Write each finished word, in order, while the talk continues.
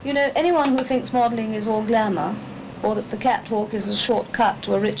You know, anyone who thinks modelling is all glamour, or that the catwalk is a shortcut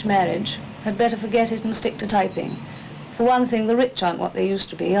to a rich marriage, had better forget it and stick to typing. For one thing, the rich aren't what they used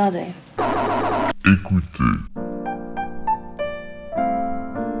to be, are they? Écoutez.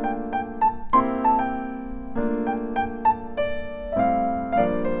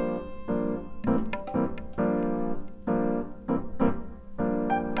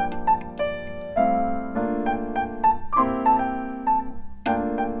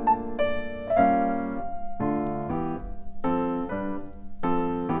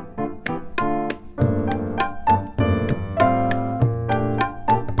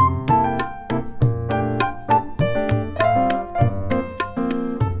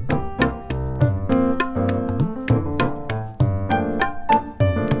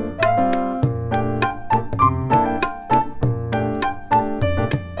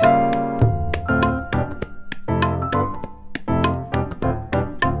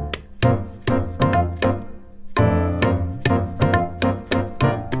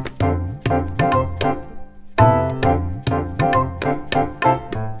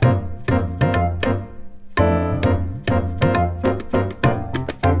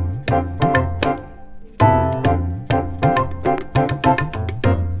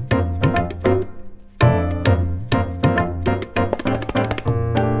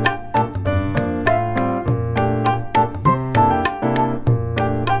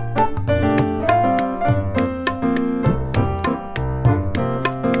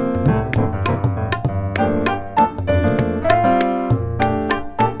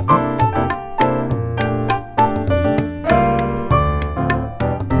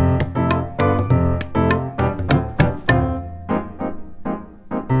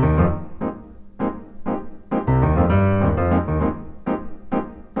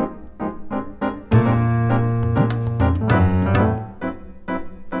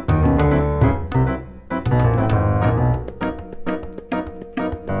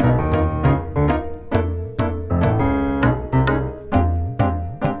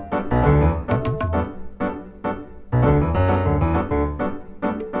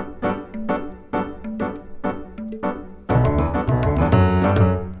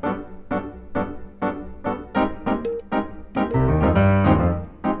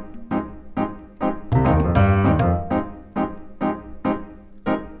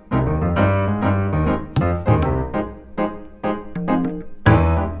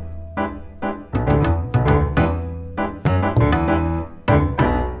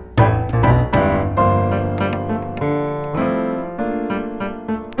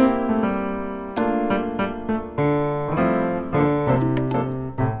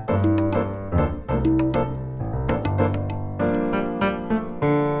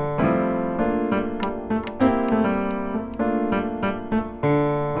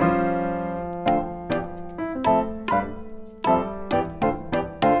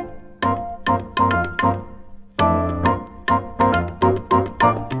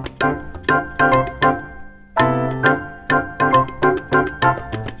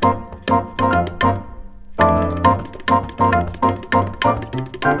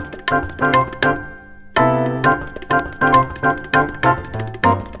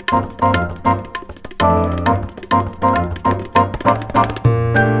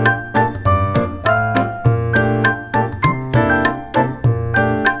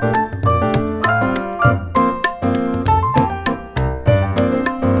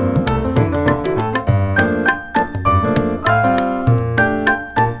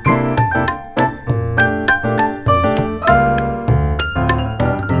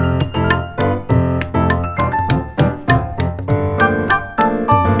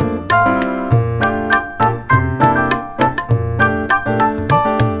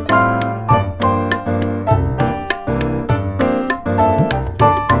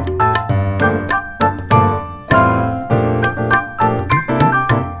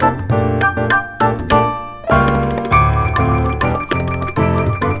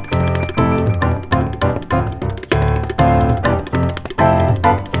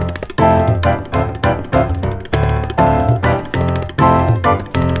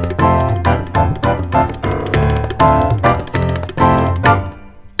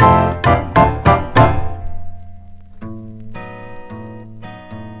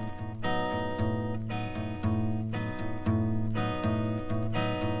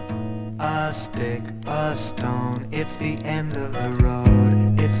 A stick, a stone, it's the end of the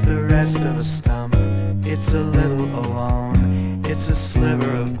road. It's the rest of a stump, it's a little alone. It's a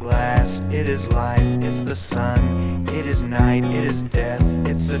sliver of glass, it is life, it's the sun. It is night, it is death,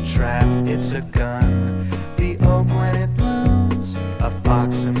 it's a trap, it's a gun. The oak when it blooms, a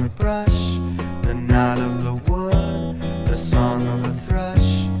fox in the brush, the nod of the wood, the song of a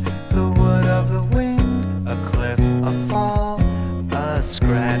thrush, the wood of the wind, a cliff, a fall, a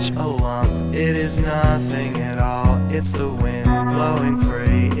scratch, a lump. It is nothing at all. It's the wind blowing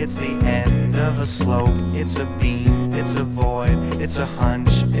free. It's the end of a slope. It's a beam, it's a void, it's a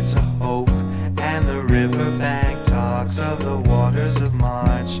hunch, it's a hope. And the riverbank talks of the waters of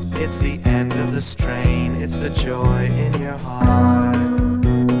March. It's the end of the strain. It's the joy in your heart.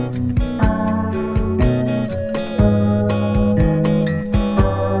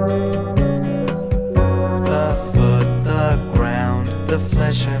 The foot, the ground, the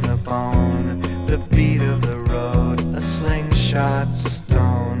flesh and the bone, the beat of the road, a slingshot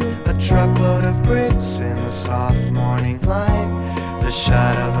stone, a truckload of bricks in the soft morning light, the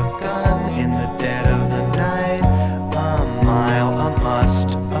shot of a gun in the dead of the night, a mile, a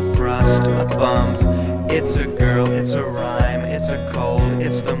must, a thrust, a bump. It's a girl, it's a rhyme, it's a cold,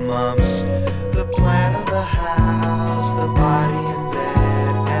 it's the mumps, the plan of the house, the body in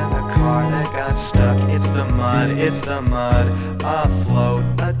bed, and the car that got stuck. It's the mud, it's the mud, a float,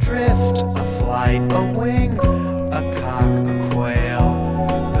 a drift, a flight, a wing, a cock, a quail,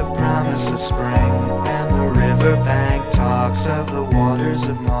 the promise of spring, and the riverbank talks of the waters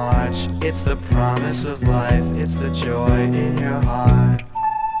of March. It's the promise of life, it's the joy in your heart.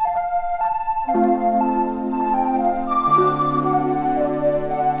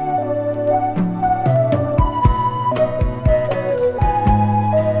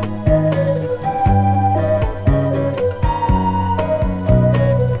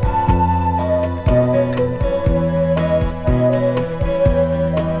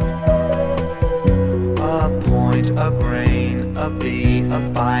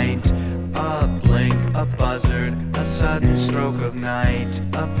 Stroke of night,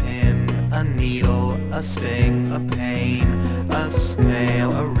 a pin, a needle, a sting, a pain, a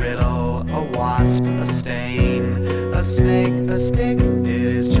snail, a riddle, a wasp, a stain, a snake, a stick. It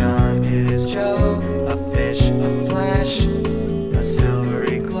is John, it is Joe, a fish, a flash, a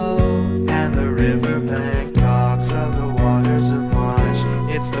silvery glow, and the riverbank talks of the waters of March.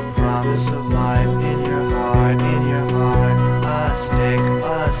 It's the promise of life in your heart, in your heart. A stick,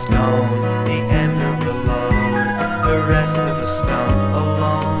 a stone, the end of the load, the rest of the stump, a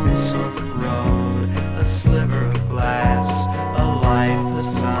lonesome road, a sliver of glass, a life, the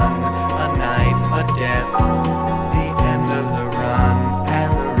sun, a night, a death, the end of the run,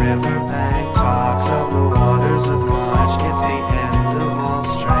 and the riverbank talks of the waters of March. It's the end of all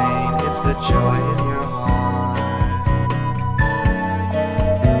strain, it's the joy in your heart.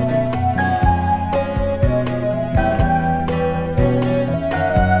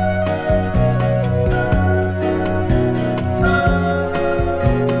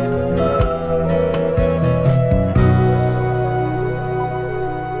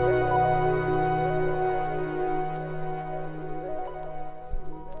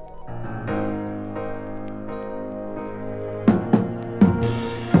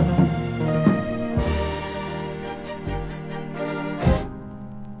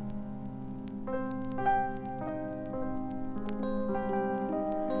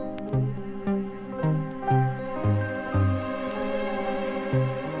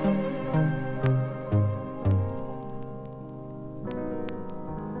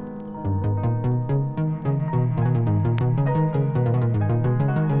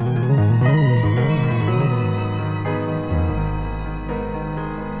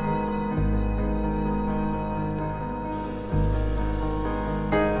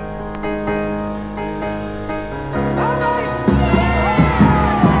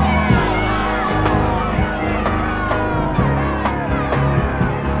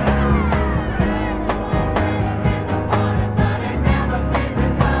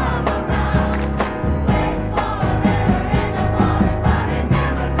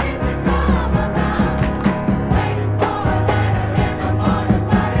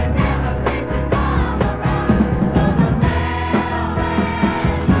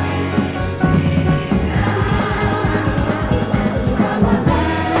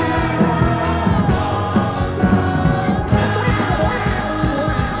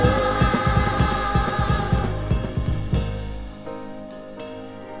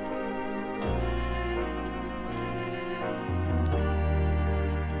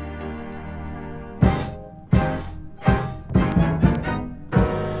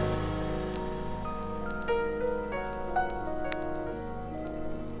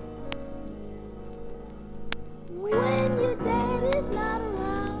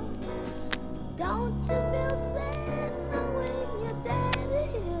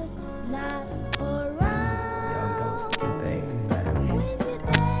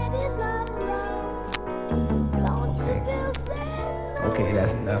 Okay,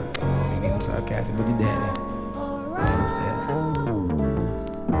 that's enough. I'm getting sarcastic with your daddy.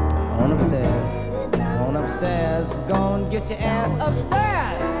 On upstairs. On upstairs. Go and get your ass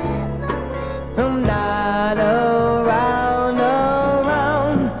upstairs. I'm not around.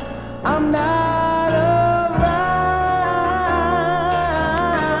 I'm not around.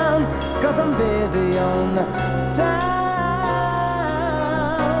 'Cause I'm busy on the town.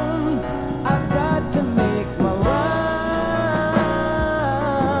 I've got to make my round.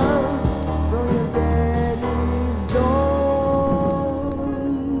 So your daddy's gone.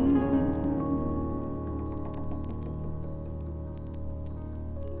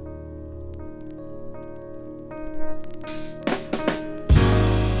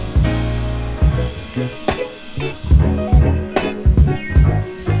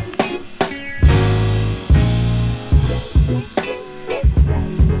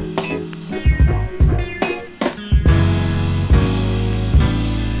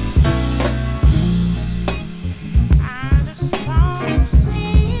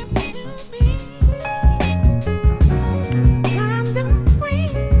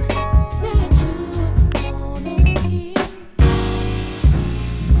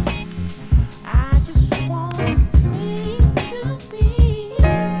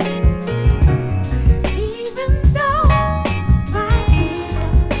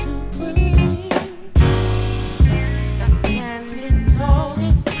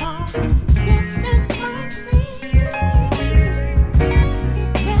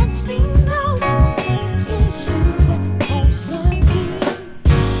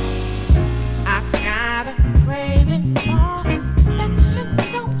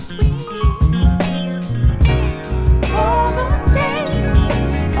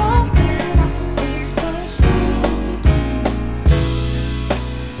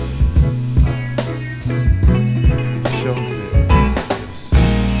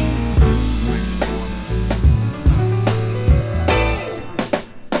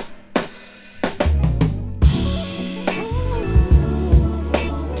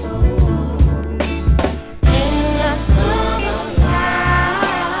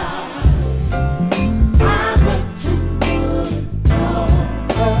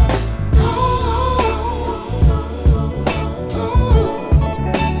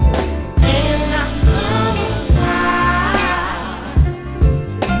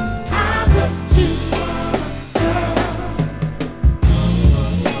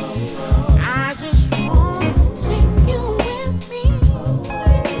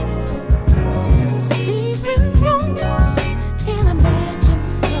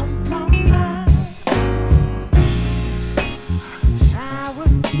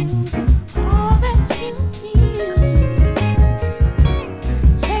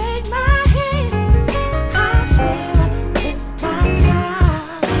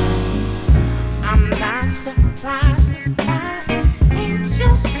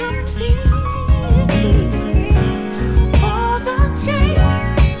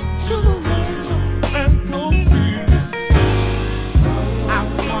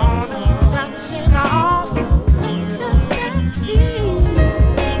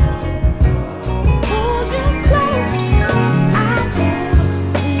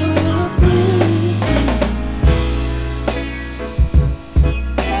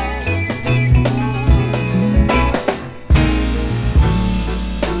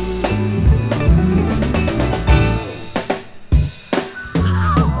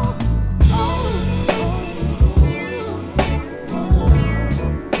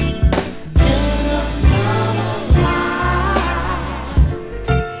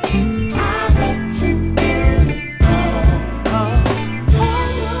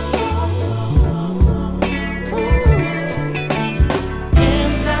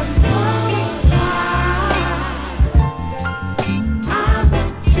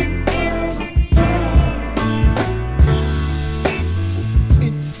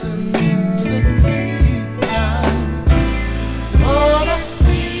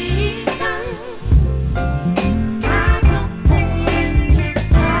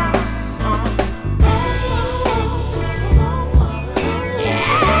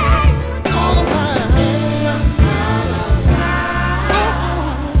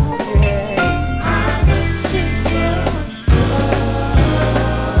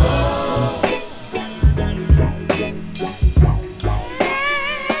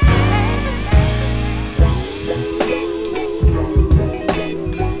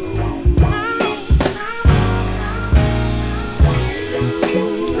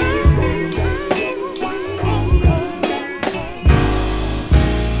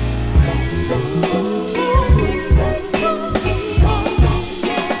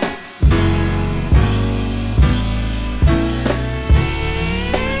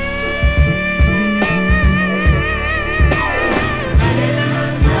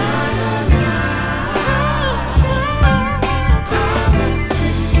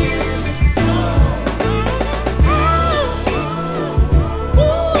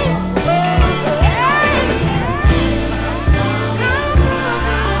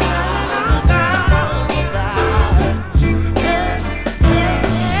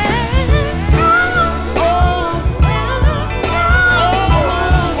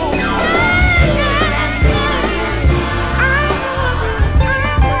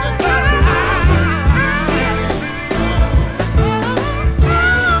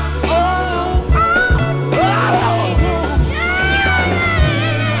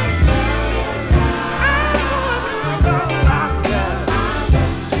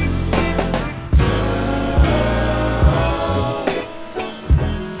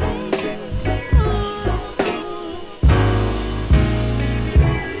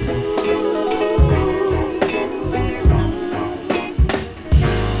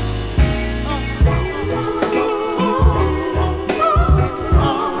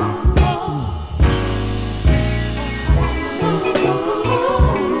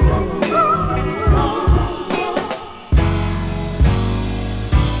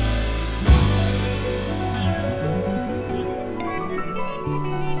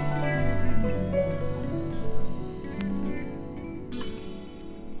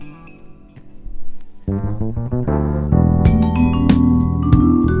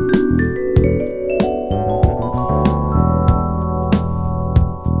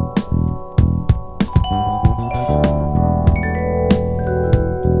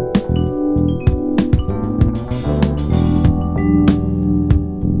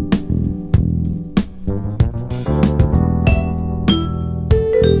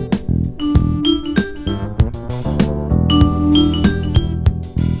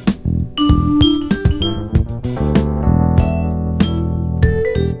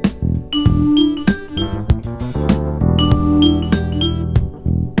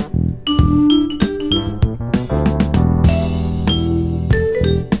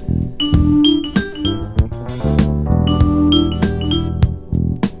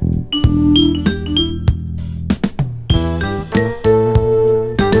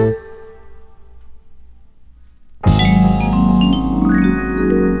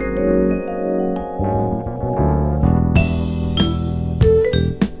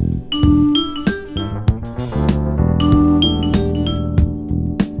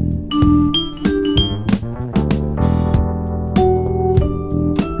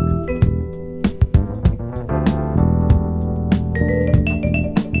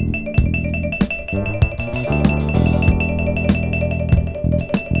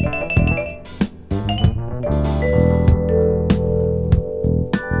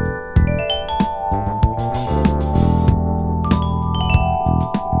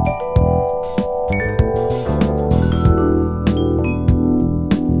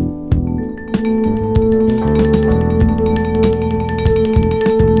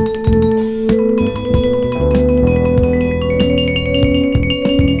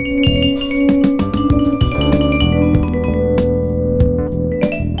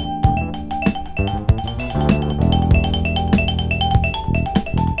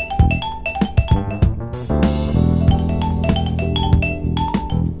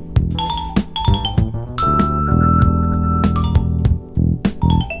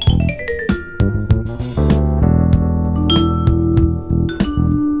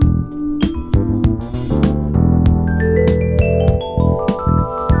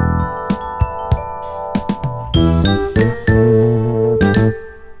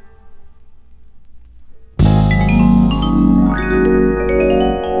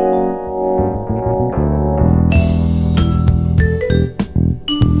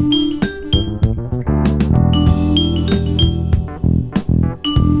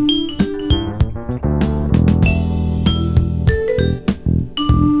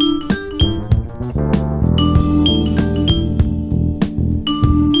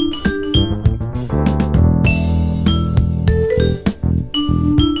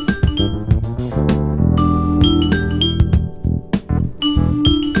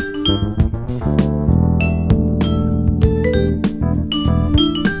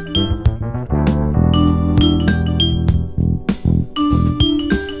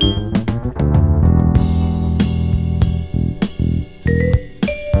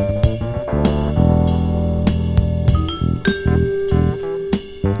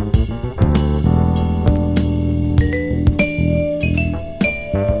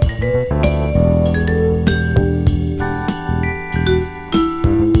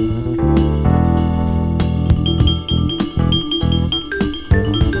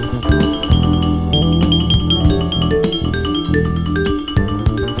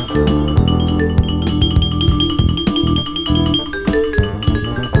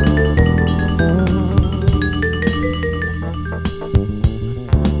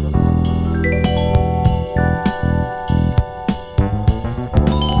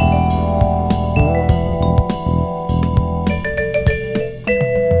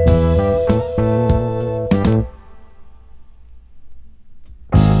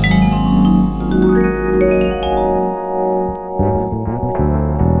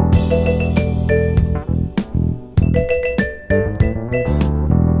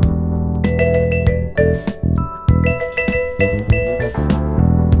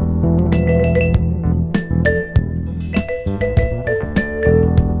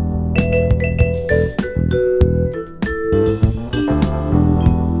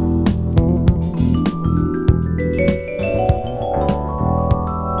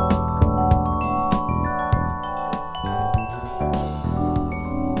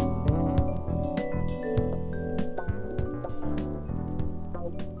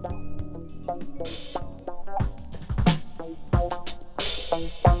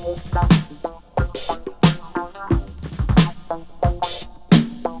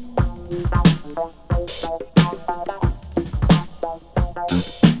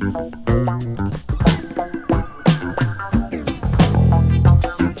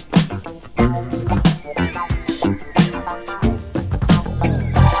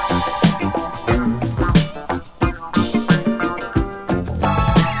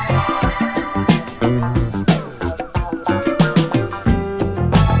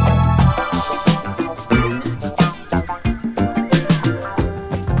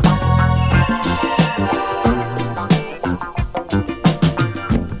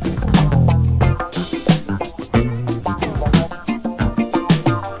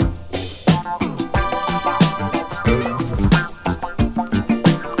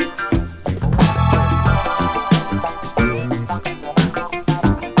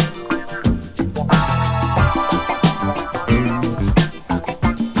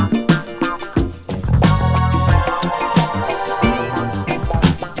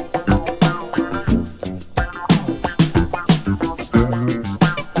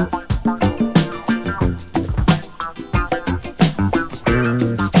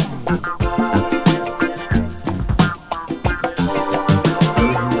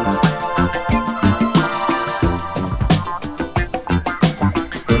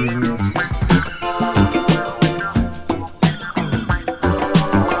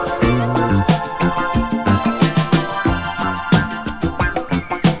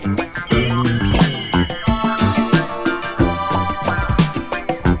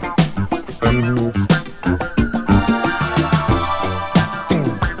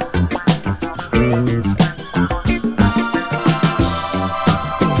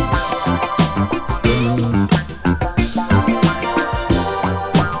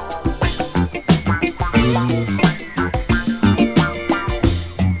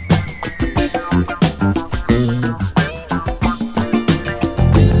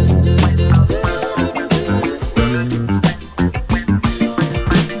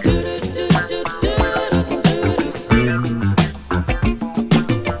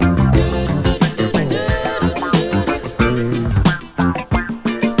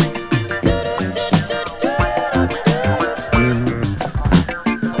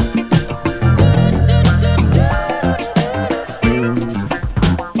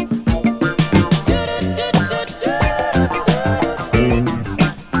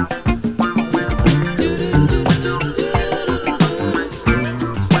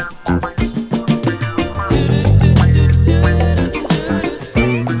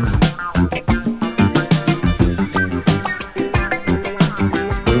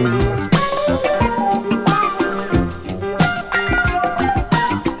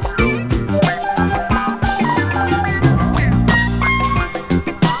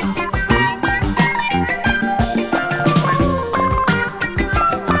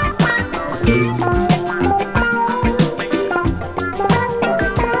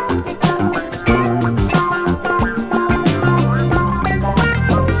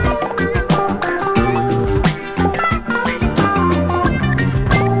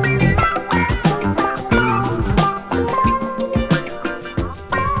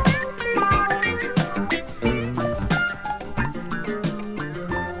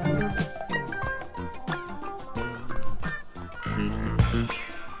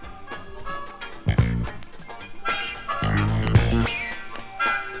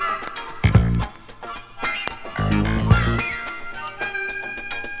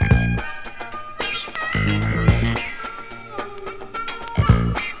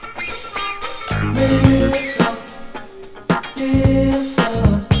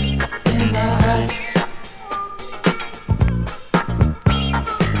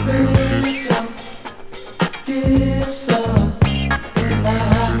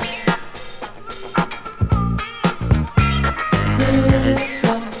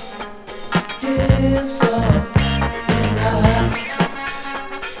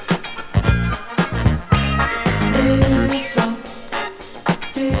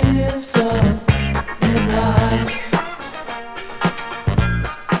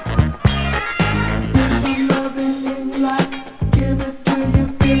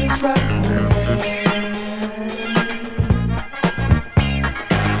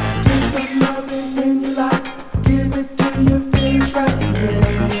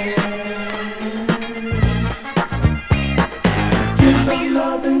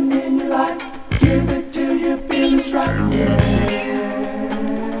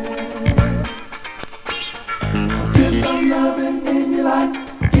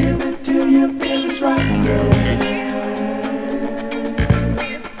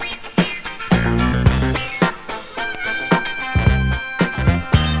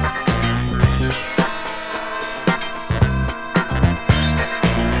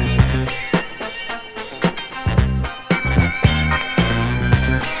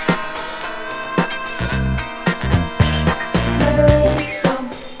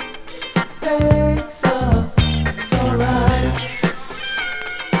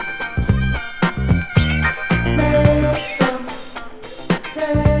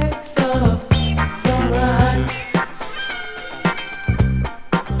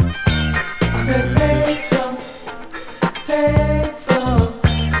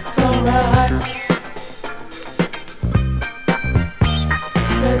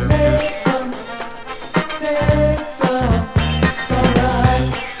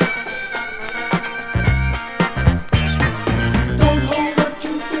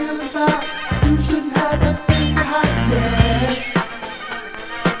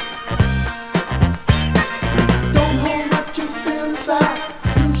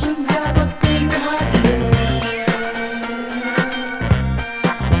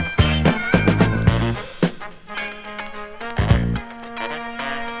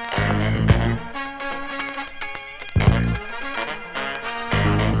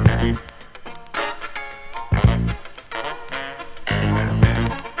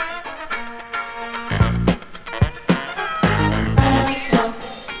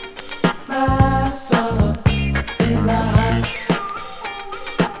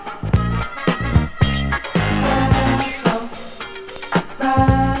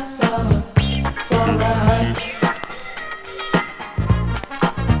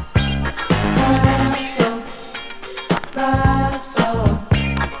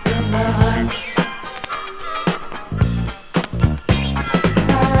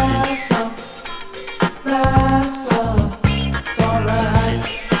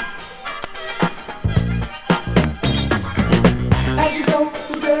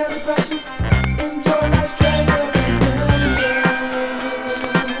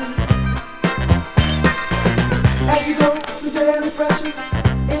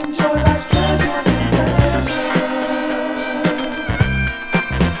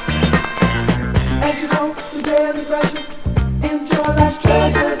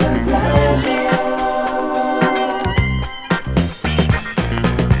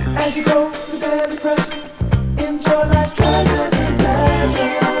 As you go through daily pressures, enjoy life's treasures and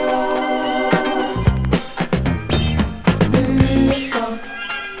pleasures.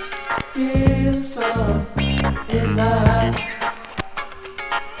 Feel some in the heart.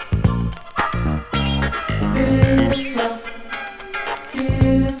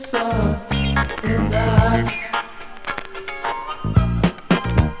 Feel some in the heart.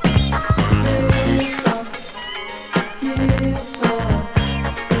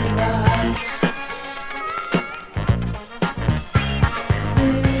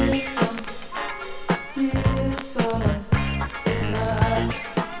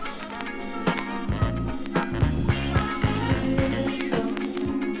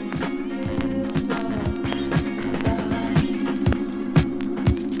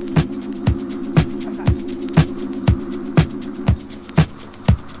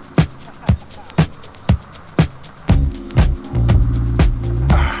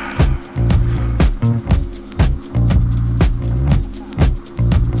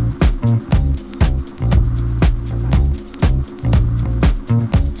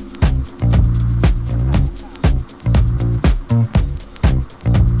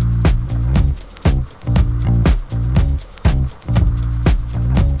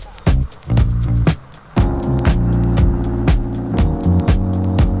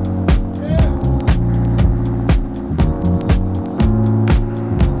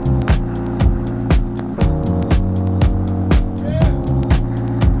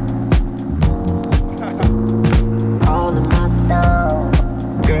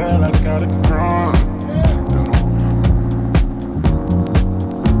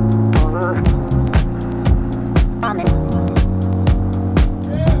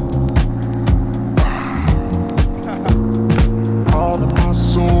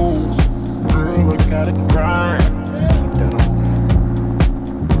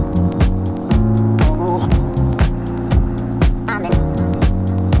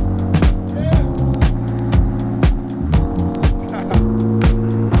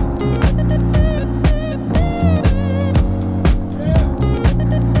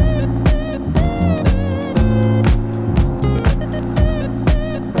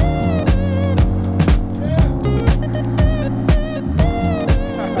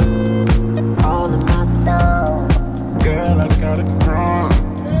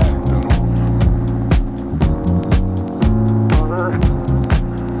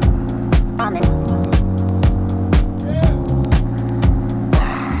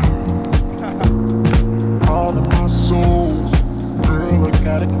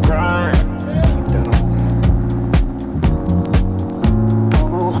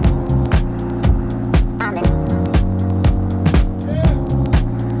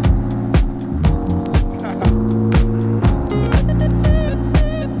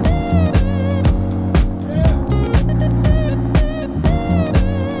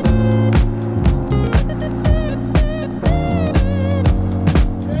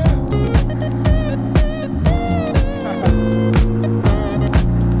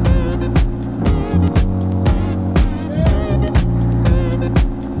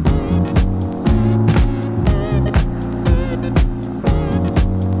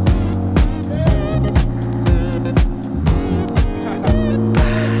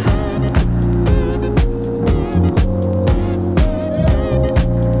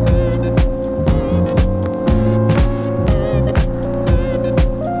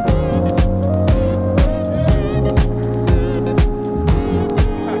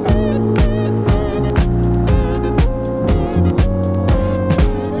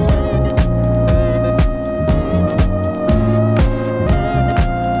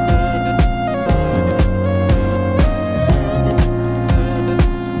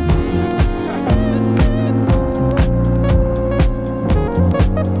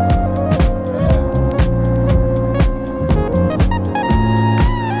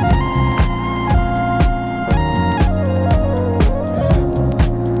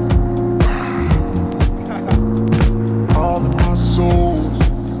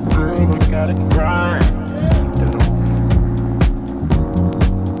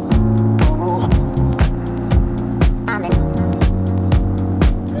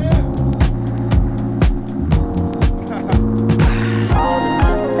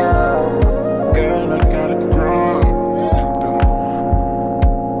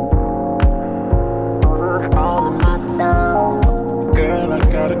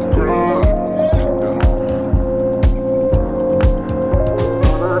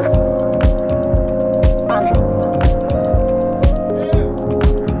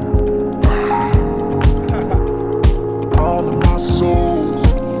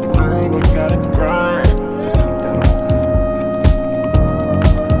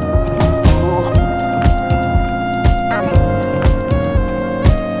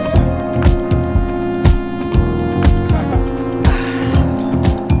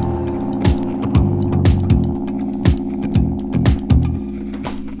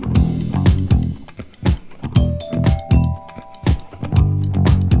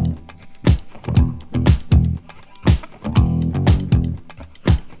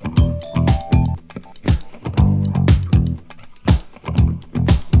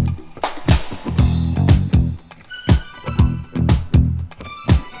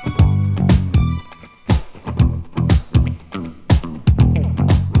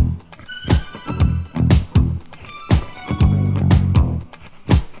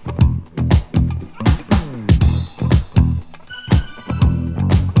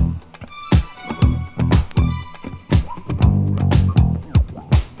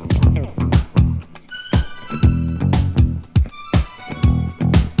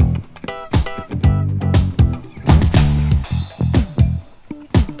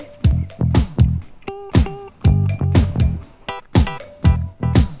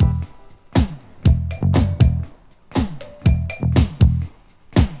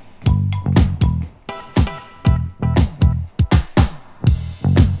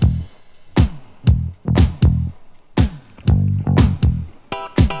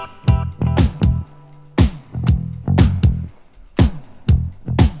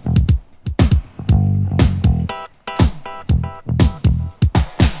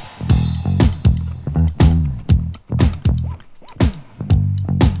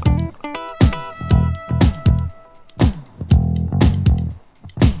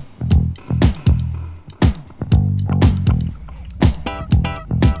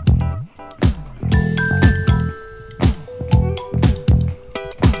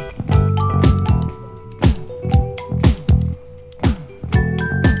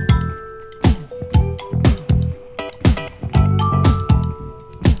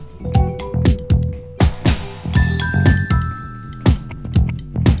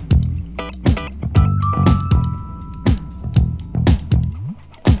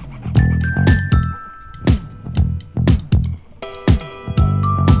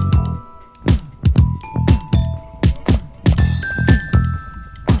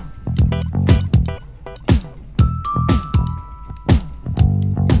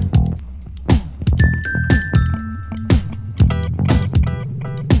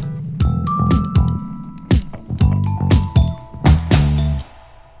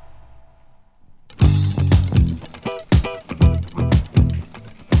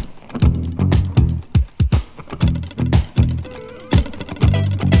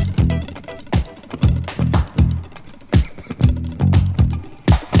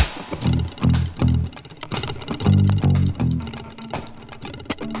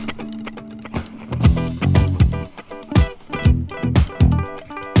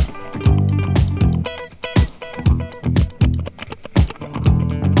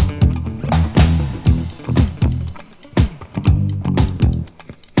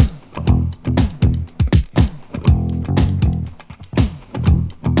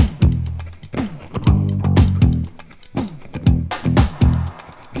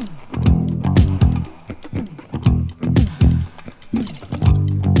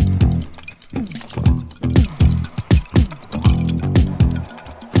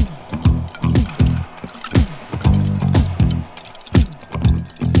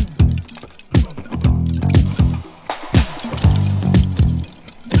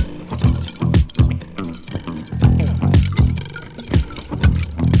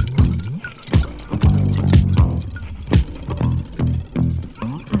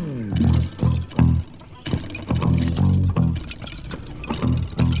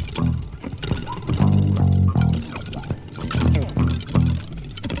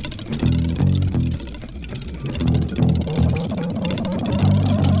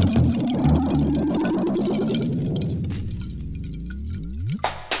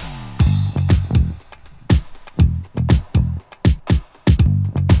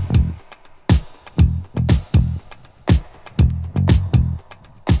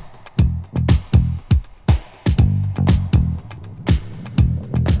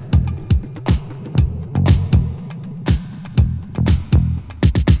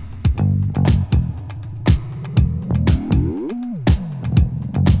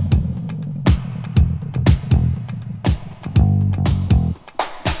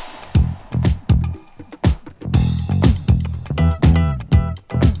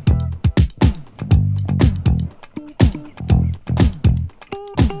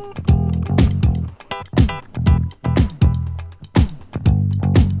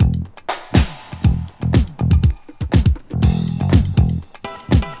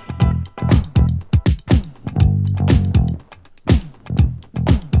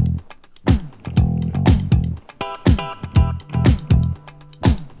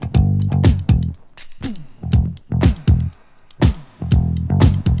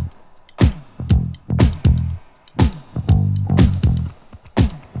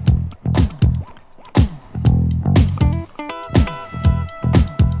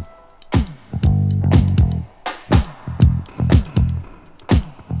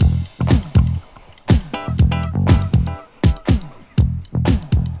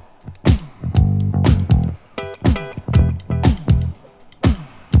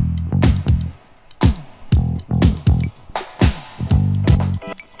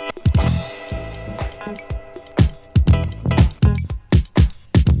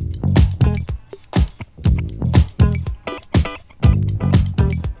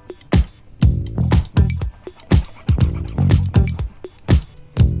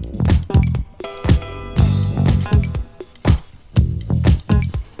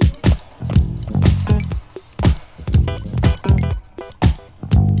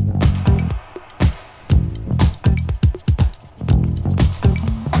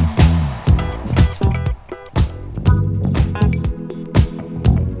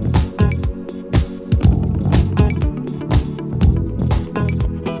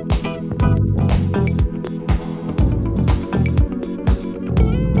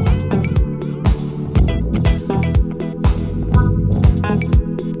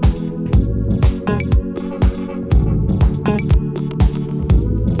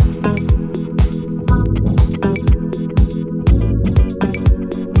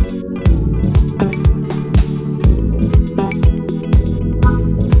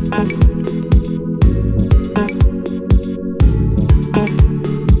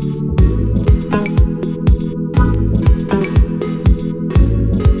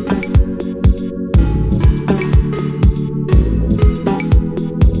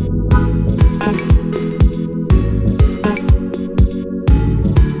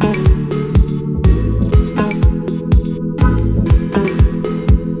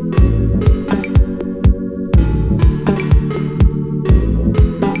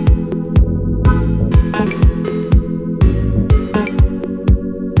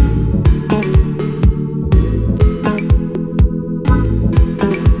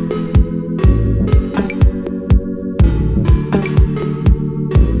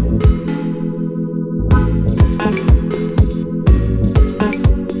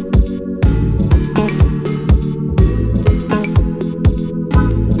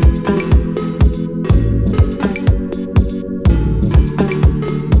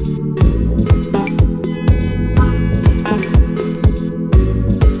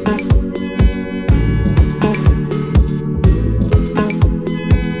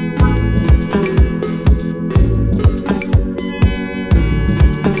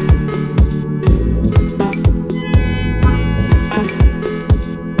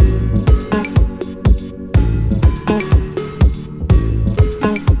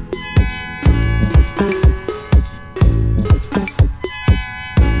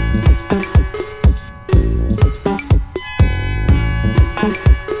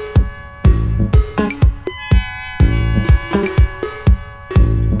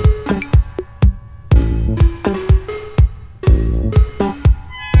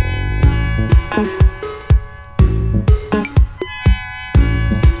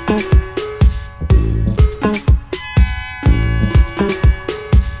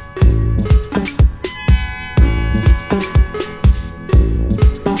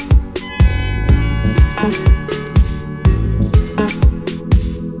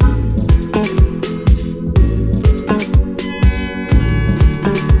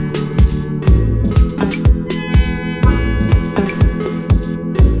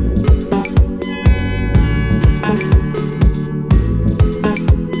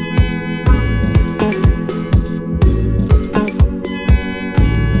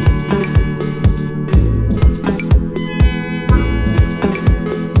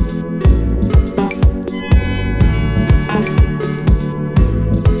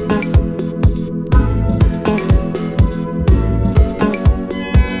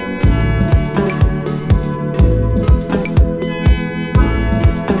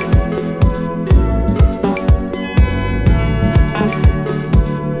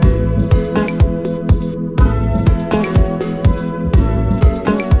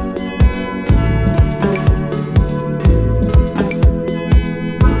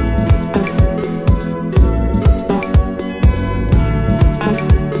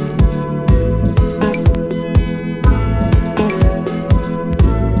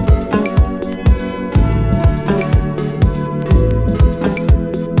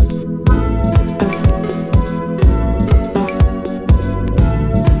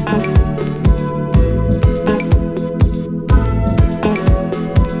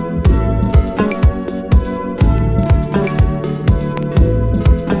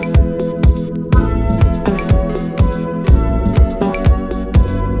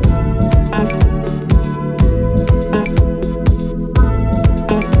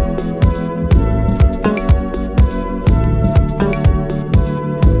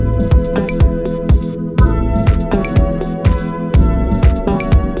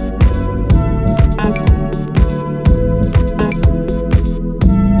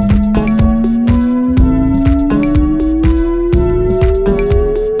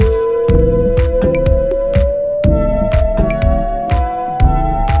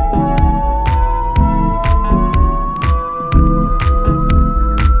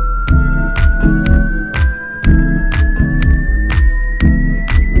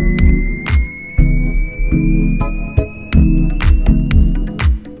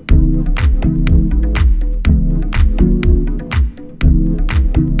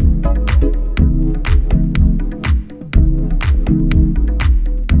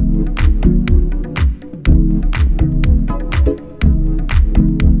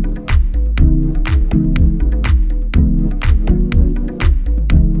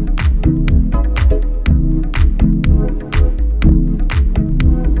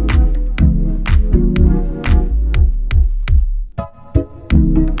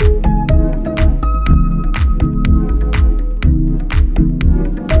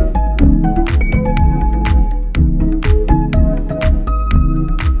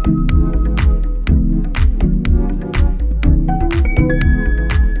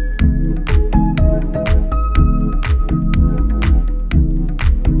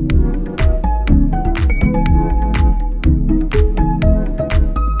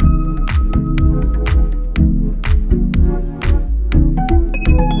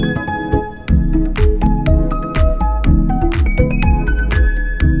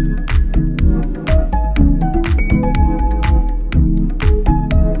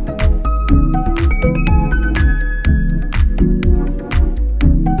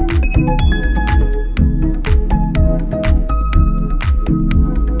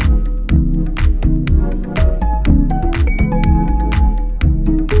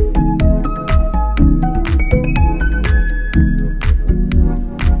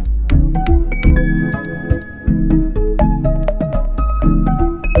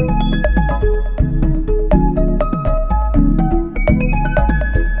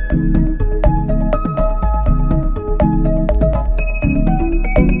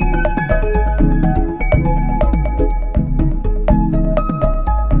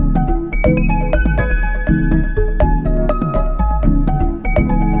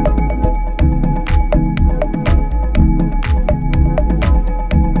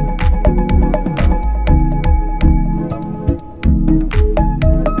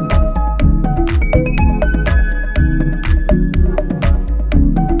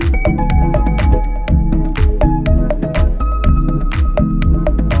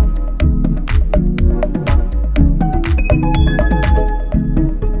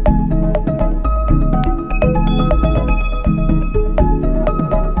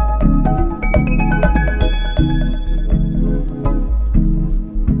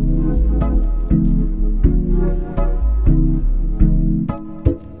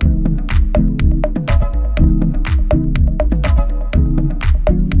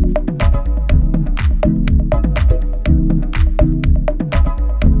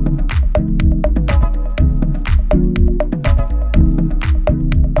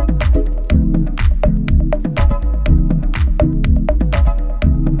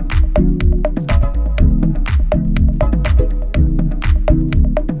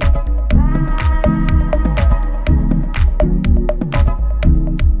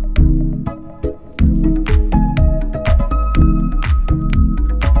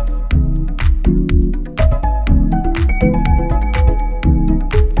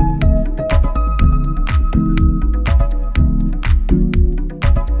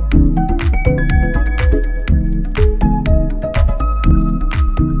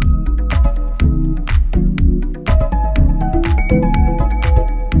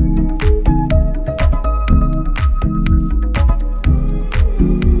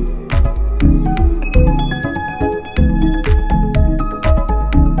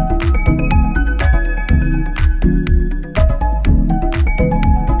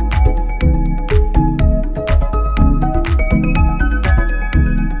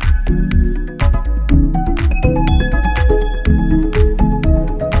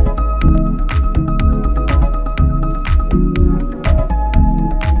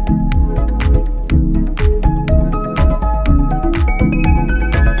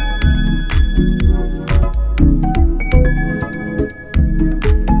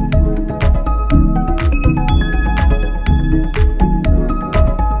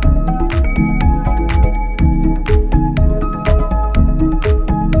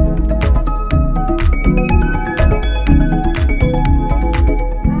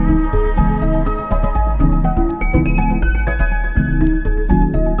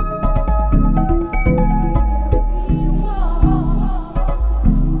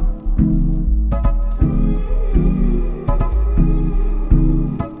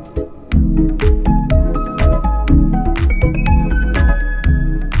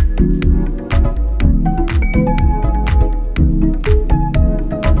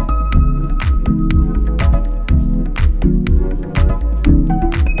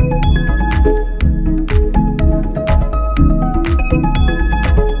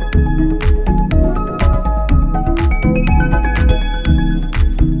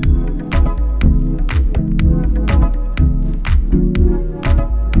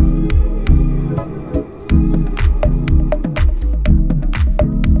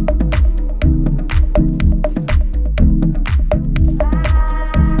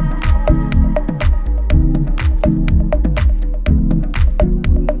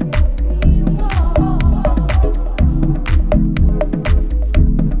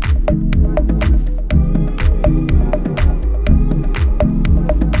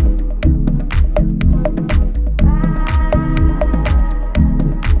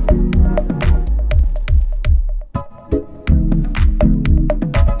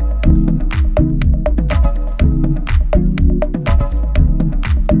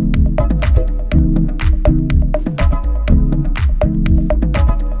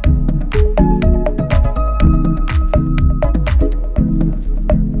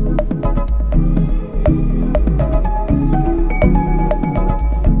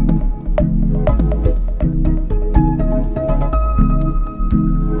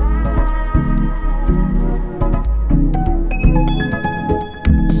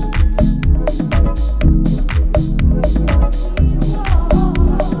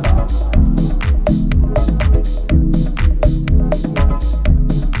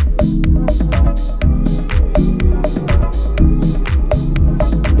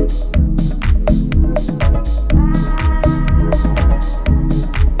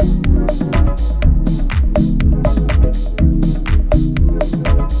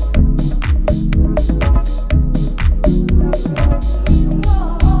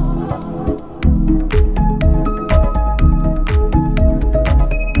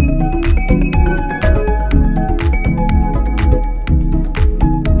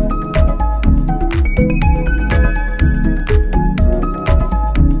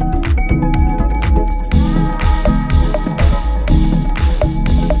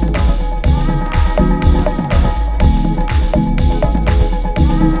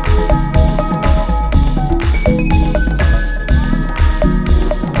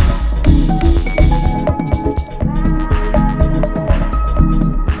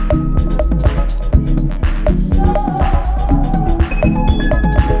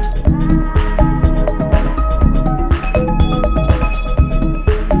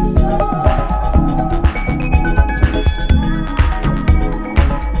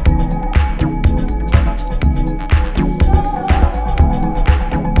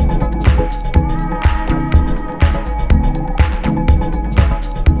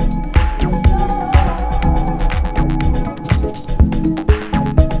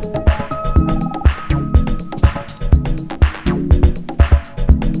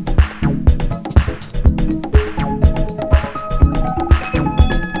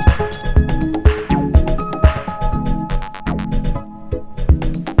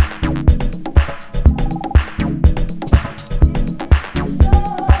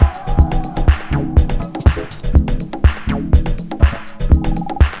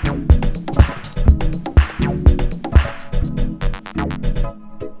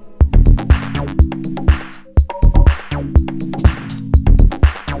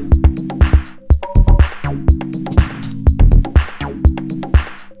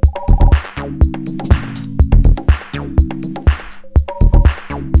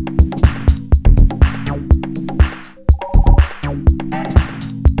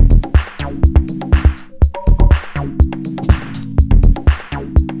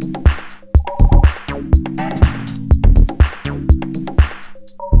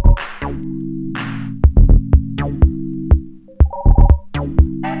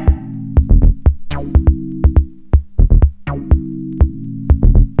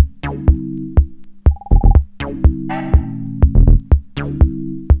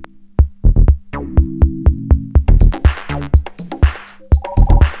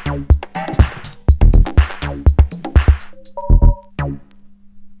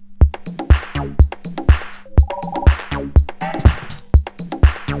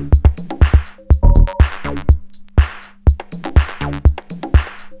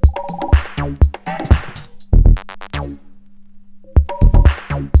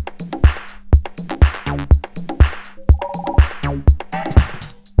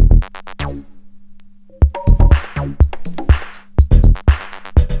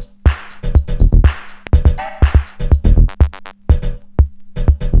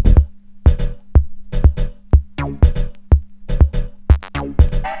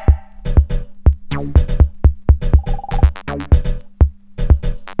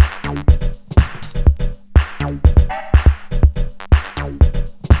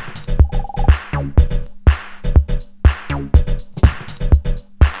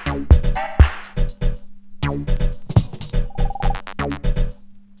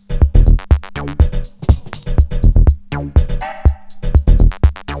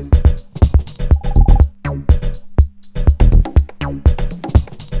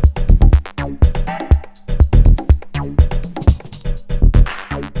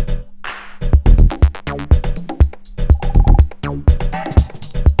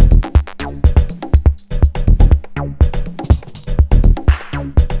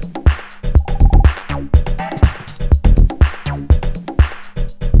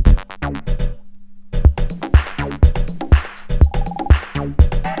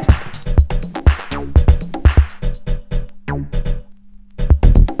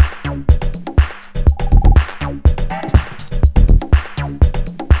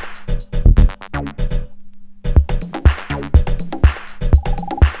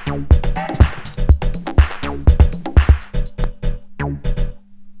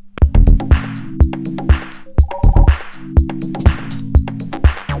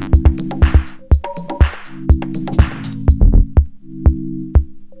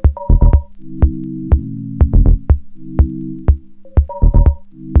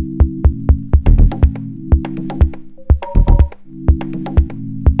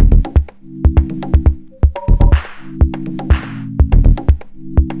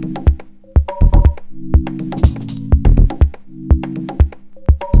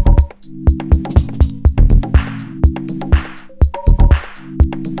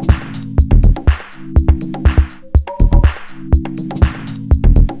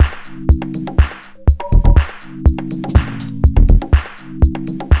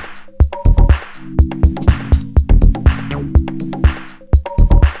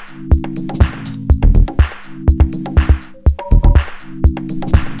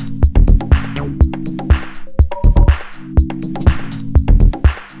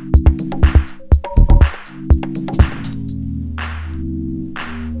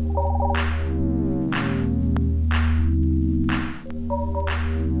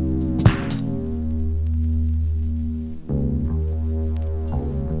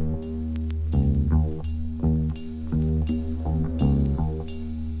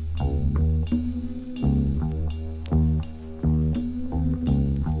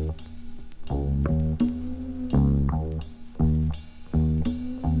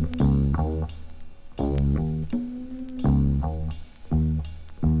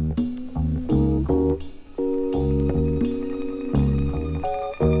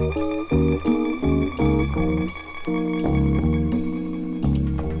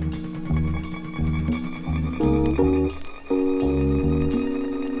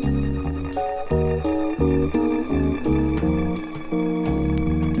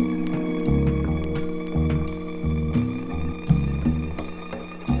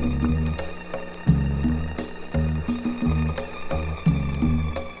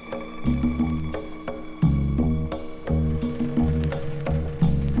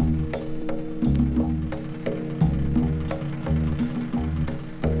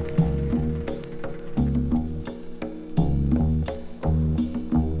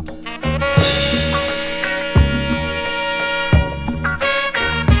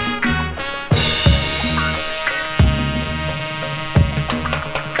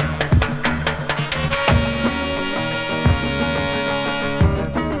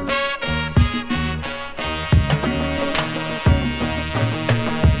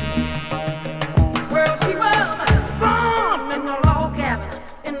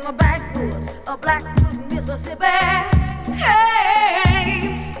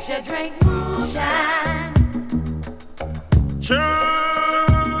 drink moonshine. Choose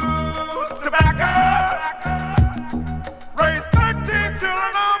tobacco. Raise 13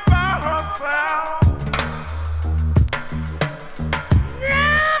 children all by herself.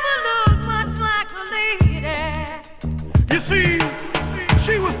 Never looked much like a lady. You see,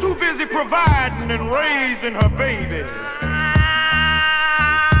 she was too busy providing and raising her babies.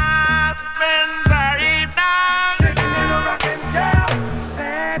 Spends her evening Sitting in a rocking chair,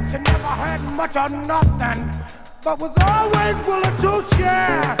 said she never had much or nothing, but was always willing to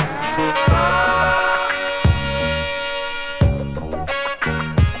share.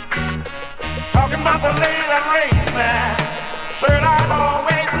 talking about the lady that raised me. Said I'd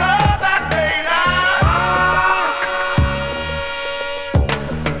always love that lady.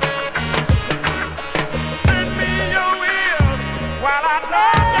 Lend me your ears while I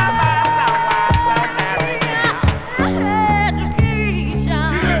talk about Education.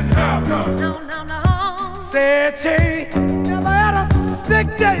 She didn't have none. No. Said she never had a sick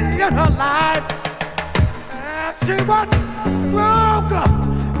day in her life. She was stronger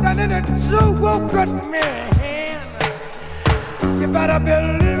than any two-good men. You better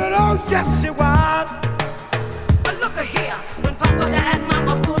believe it, oh yes she was. But look here, when Papa died,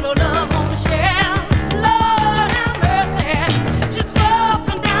 Mama put her love on the shelf. Lord have mercy, she swore up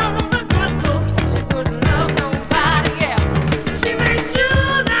and down on the good book. She couldn't love nobody else. She made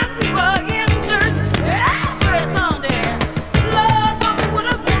sure that we were in church every Sunday. Lord, Papa would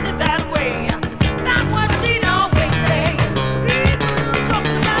have wanted it that way. That's what she'd always say. People talk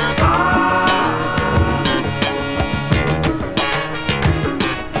about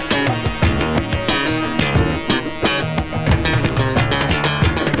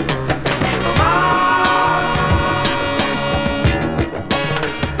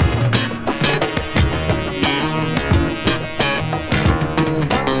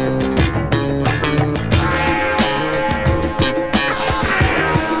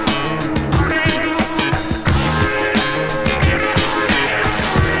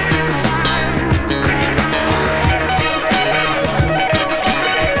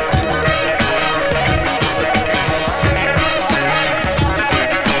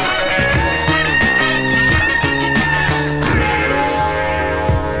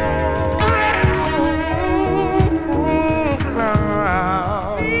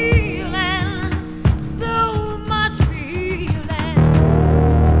feeling, so much feeling.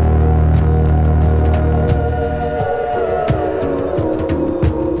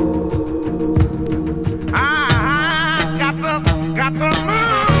 I got to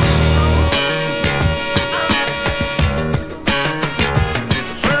move.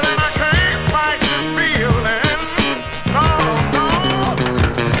 Said I can't fight this feeling. No, I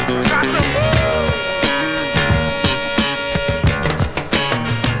got to move.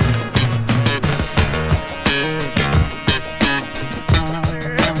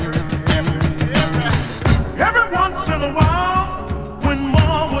 Every once in a while, when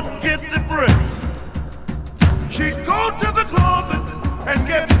Ma would get depressed, she'd go to the closet and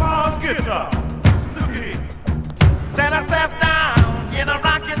get Pa's guitar.